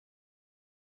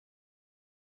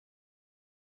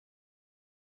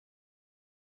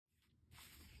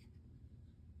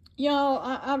Y'all,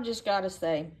 I've just got to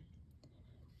say,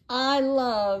 I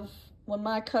love when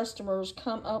my customers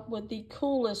come up with the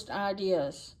coolest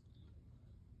ideas.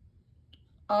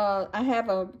 I have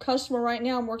a customer right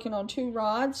now. I'm working on 2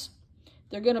 rods.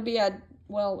 They're going to be,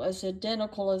 well, as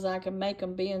identical as I can make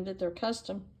them, being that they're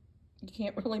custom. You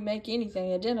can't really make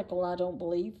anything identical, I don't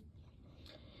believe.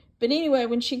 But anyway,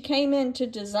 when she came in to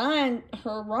design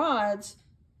her rods,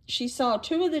 she saw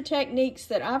 2 of the techniques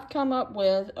that I've come up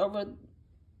with over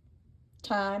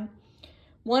time.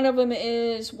 One of them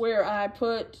is where I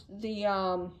put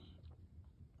the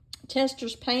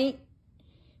Testors paint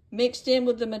mixed in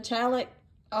with the Metallic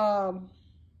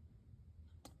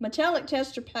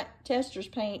Testors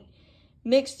paint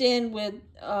mixed in with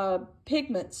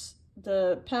pigments,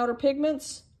 the powder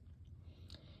pigments,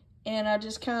 and I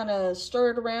just kind of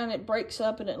stir it around. It breaks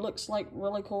up and it looks like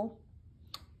really cool.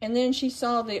 And then she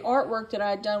saw the artwork that I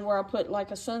had done where I put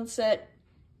like a sunset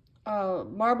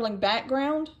marbling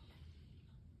background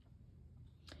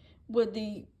with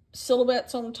the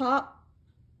silhouettes on top.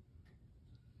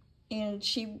 And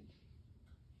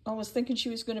I was thinking she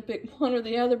was going to pick one or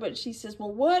the other, but she says,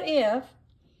 well, what if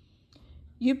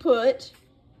you put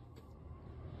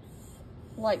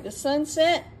like the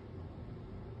sunset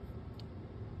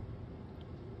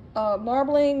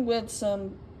marbling with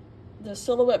the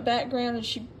silhouette background, and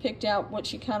she picked out what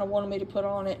she kind of wanted me to put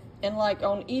on it, and like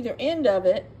on either end of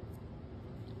it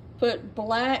put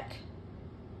black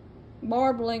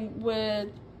marbling with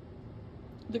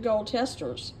the gold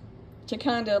testers to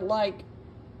kind of like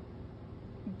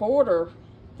border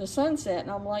the sunset. And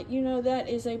I'm like, you know, that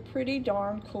is a pretty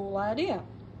darn cool idea.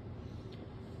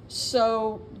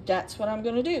 So that's what I'm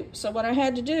going to do. So what I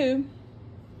had to do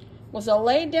was I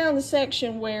laid down the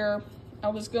section where I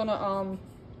was going to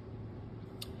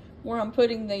where I'm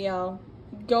putting the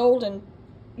gold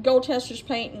testers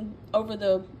painting over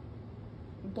the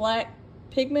black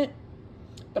pigment,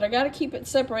 but I got to keep it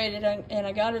separated, and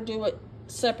I got to do it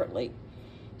separately.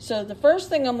 So the first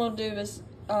thing I'm going to do is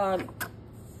the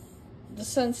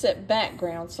sunset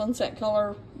background, sunset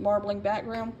color marbling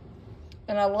background,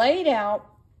 and I laid out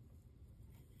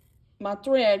my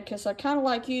thread because I kind of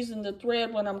like using the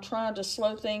thread when I'm trying to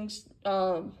slow things,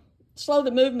 slow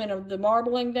the movement of the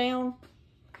marbling down.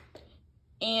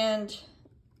 And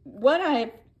what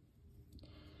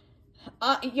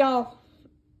y'all,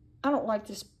 I don't like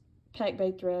this pack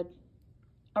bay thread.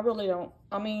 I really don't.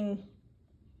 I mean,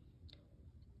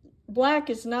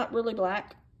 black is not really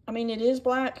black. I mean, it is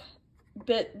black,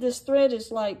 but this thread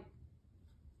is like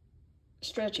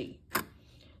stretchy.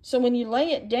 So when you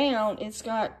lay it down, it's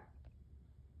got,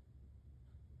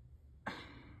 I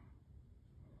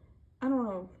don't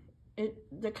know,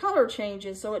 the color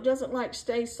changes, so it doesn't like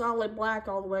stay solid black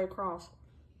all the way across.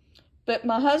 But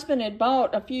my husband had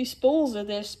bought a few spools of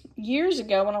this years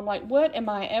ago, and I'm like, what am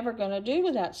I ever going to do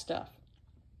with that stuff?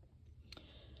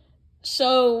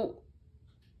 So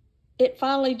it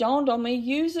finally dawned on me,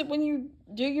 use it when you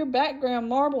do your background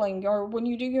marbling, or when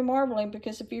you do your marbling,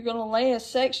 because if you're going to lay a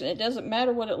section, it doesn't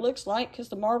matter what it looks like, because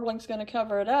the marbling's going to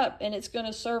cover it up, and it's going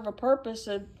to serve a purpose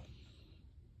of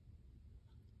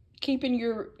keeping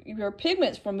your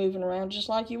pigments from moving around just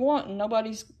like you want, and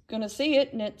nobody's going to see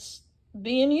it, and it's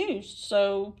being used.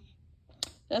 So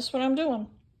that's what I'm doing.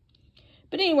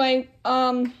 But anyway,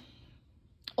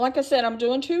 like I said, I'm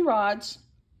doing 2 rods.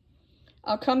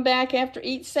 I'll come back after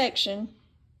each section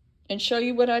and show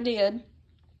you what I did.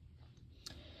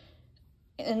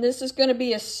 And this is going to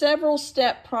be a several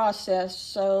step process,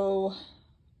 so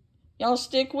y'all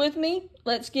stick with me.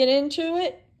 Let's get into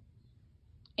it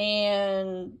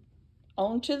and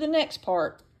on to the next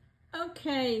part.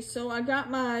 Okay, so I got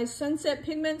my sunset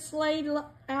pigments laid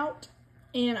out,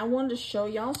 and I wanted to show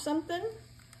y'all something.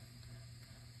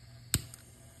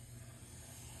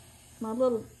 My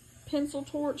little pencil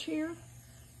torch here.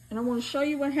 And I want to show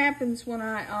you what happens when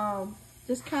I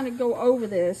just kind of go over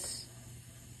this.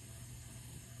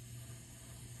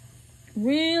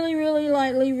 Really, really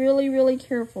lightly, really, really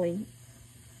carefully.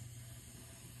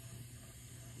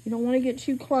 You don't want to get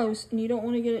too close, and you don't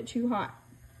want to get it too hot.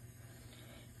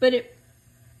 But it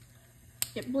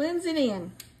blends it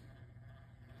in.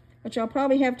 But y'all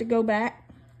probably have to go back,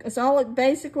 because all it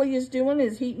basically is doing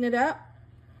is heating it up.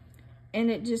 And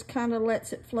it just kind of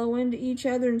lets it flow into each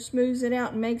other and smooths it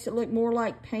out and makes it look more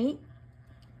like paint.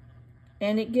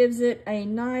 And it gives it a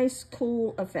nice,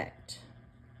 cool effect.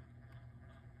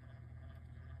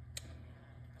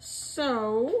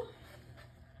 So,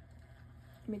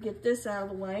 let me get this out of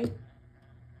the way.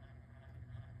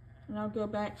 And I'll go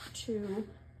back to,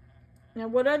 now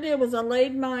what I did was I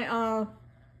laid my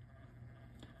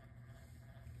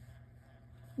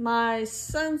my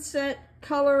sunset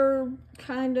color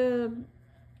kind of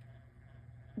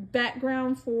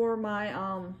background for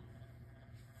my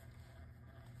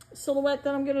silhouette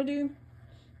that I'm gonna do.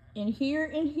 And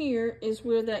here is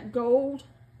where that gold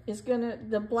is gonna,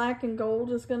 the black and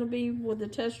gold is gonna be with the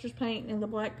Testors paint and the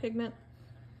black pigment.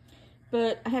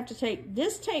 But I have to take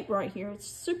this tape right here. It's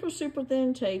super, super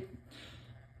thin tape.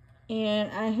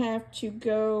 And I have to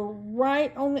go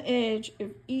right on the edge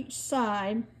of each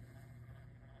side.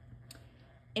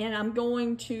 And I'm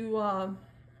going to,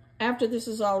 after this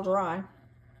is all dry,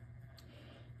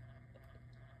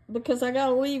 because I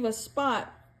gotta leave a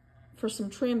spot for some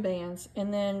trim bands.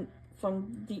 And then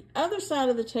from the other side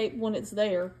of the tape, when it's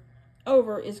there,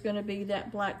 over is gonna be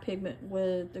that black pigment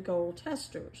with the gold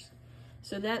testers.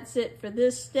 So that's it for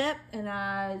this step, and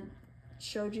I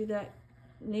showed you that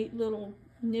neat little,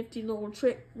 nifty little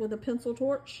trick with a pencil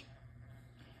torch.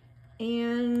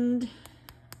 And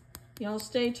y'all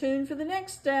stay tuned for the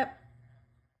next step.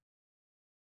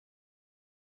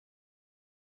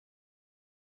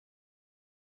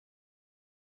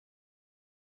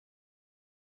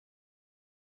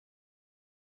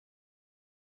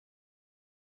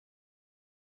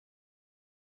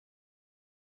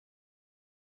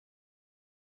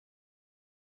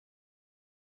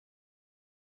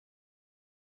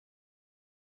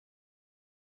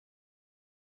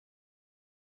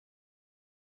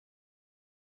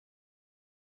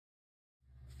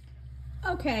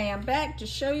 Okay, I'm back to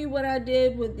show you what I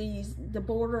did with the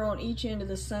border on each end of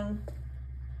the sunset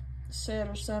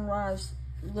or sunrise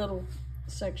little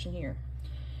section here.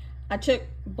 I took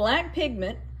black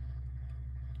pigment.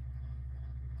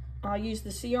 I used the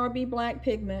CRB black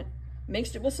pigment,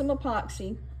 mixed it with some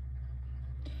epoxy,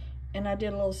 and I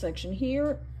did a little section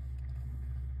here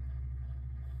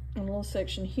and a little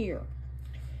section here.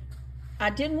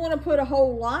 I didn't want to put a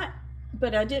whole lot,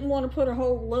 but I didn't want to put a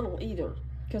whole little either,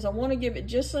 because I want to give it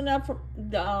just enough for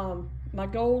the, my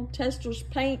gold Testors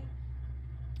paint,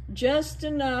 just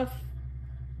enough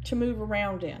to move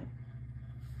around in.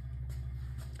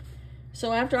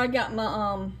 So after I got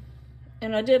my,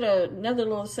 and I did another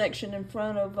little section in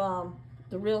front of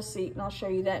the real seat, and I'll show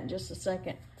you that in just a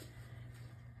second.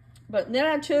 But then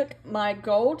I took my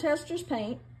gold Testors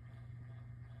paint,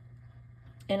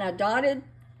 and I dotted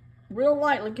real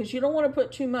lightly, because you don't want to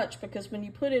put too much, because when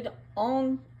you put it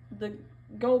on the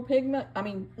gold pigment,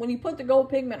 when you put the gold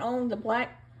pigment on the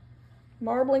black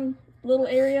marbling little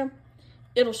area,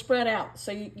 it'll spread out.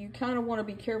 So you kind of want to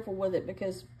be careful with it,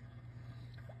 because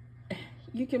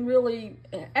you can really,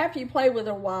 after you play with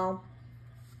it a while,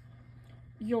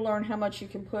 you'll learn how much you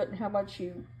can put and how much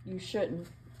you shouldn't.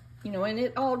 You know, and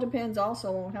it all depends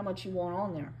also on how much you want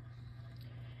on there.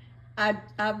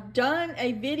 I've done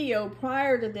a video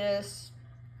prior to this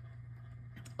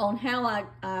on how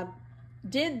I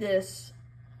did this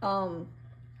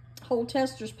whole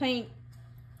Testors paint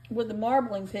with the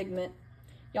marbling pigment.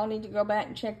 Y'all need to go back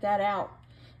and check that out.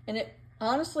 And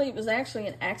honestly, it was actually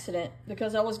an accident,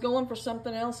 because I was going for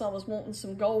something else. I was wanting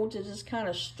some gold to just kind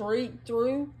of streak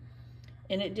through,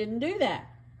 and it didn't do that.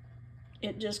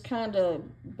 It just kind of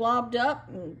blobbed up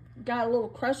and got a little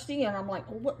crusty, and I'm like,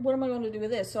 well, what am I going to do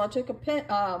with this? So I took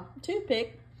a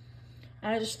toothpick,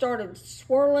 and I just started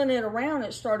swirling it around.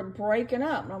 It started breaking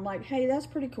up, and I'm like, hey, that's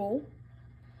pretty cool.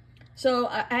 So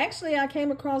I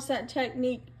came across that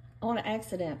technique on an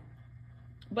accident,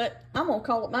 but I'm gonna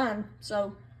call it mine.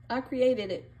 So I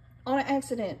created it on an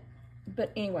accident.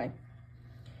 But anyway,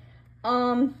 so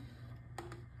I'm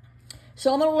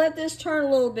gonna let this turn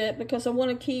a little bit, because I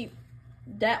want to keep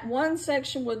that one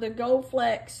section with the gold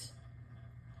flecks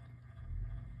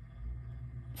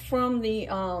from the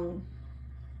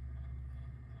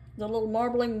little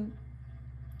marbling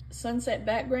sunset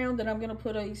background that I'm going to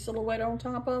put a silhouette on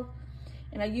top of.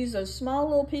 And I use those small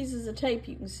little pieces of tape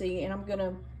you can see, and I'm going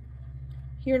to,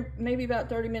 here maybe about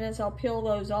 30 minutes, I'll peel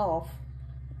those off,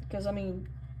 because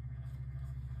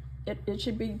it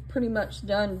should be pretty much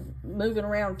done moving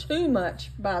around too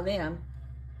much by then.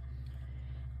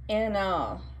 And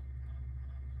I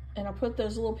put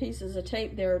those little pieces of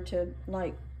tape there to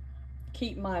like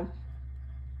keep my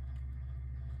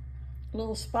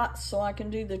little spots so I can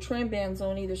do the trim bands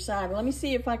on either side. Let me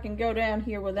see if I can go down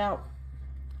here without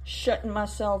shutting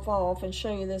myself off and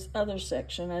show you this other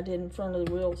section I did in front of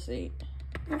the wheel seat.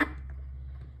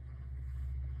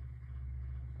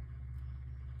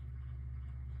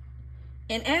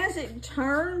 And as it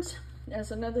turns,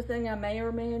 that's another thing I may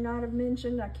or may not have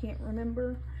mentioned, I can't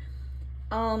remember.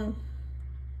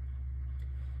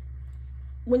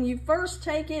 When you first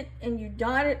take it and you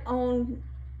dot it on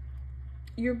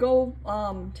your gold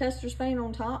Testors paint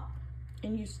on top,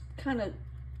 and you kind of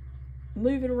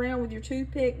move it around with your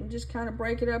toothpick and just kind of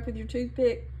break it up with your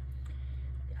toothpick.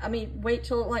 I mean, wait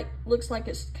till it like looks like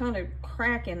it's kind of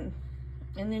cracking,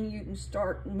 and then you can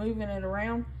start moving it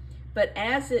around. But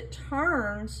as it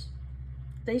turns,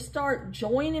 they start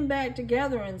joining back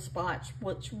together in spots,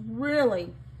 which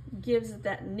really gives it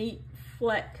that neat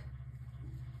fleck,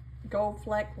 gold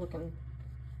fleck looking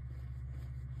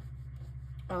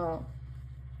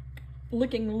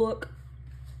look,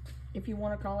 if you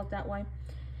want to call it that way.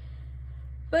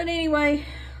 But anyway,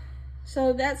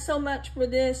 so that's so much for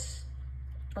this,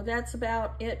 or that's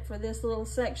about it for this little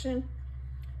section.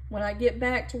 When I get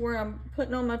back to where I'm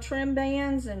putting on my trim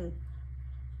bands and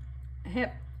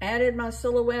have added my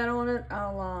silhouette on it,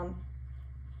 I'll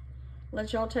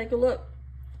let y'all take a look.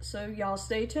 So y'all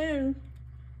stay tuned.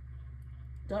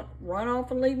 Don't run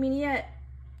off and leave me yet.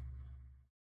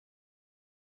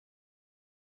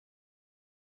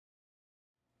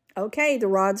 Okay, the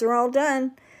rods are all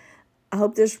done. I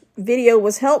hope this video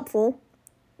was helpful.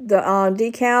 The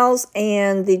decals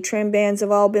and the trim bands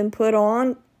have all been put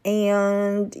on.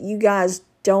 And you guys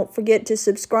don't forget to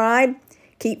subscribe.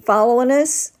 Keep following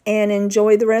us and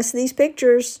enjoy the rest of these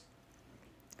pictures.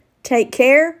 Take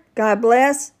care. God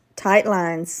bless. Tight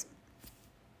lines.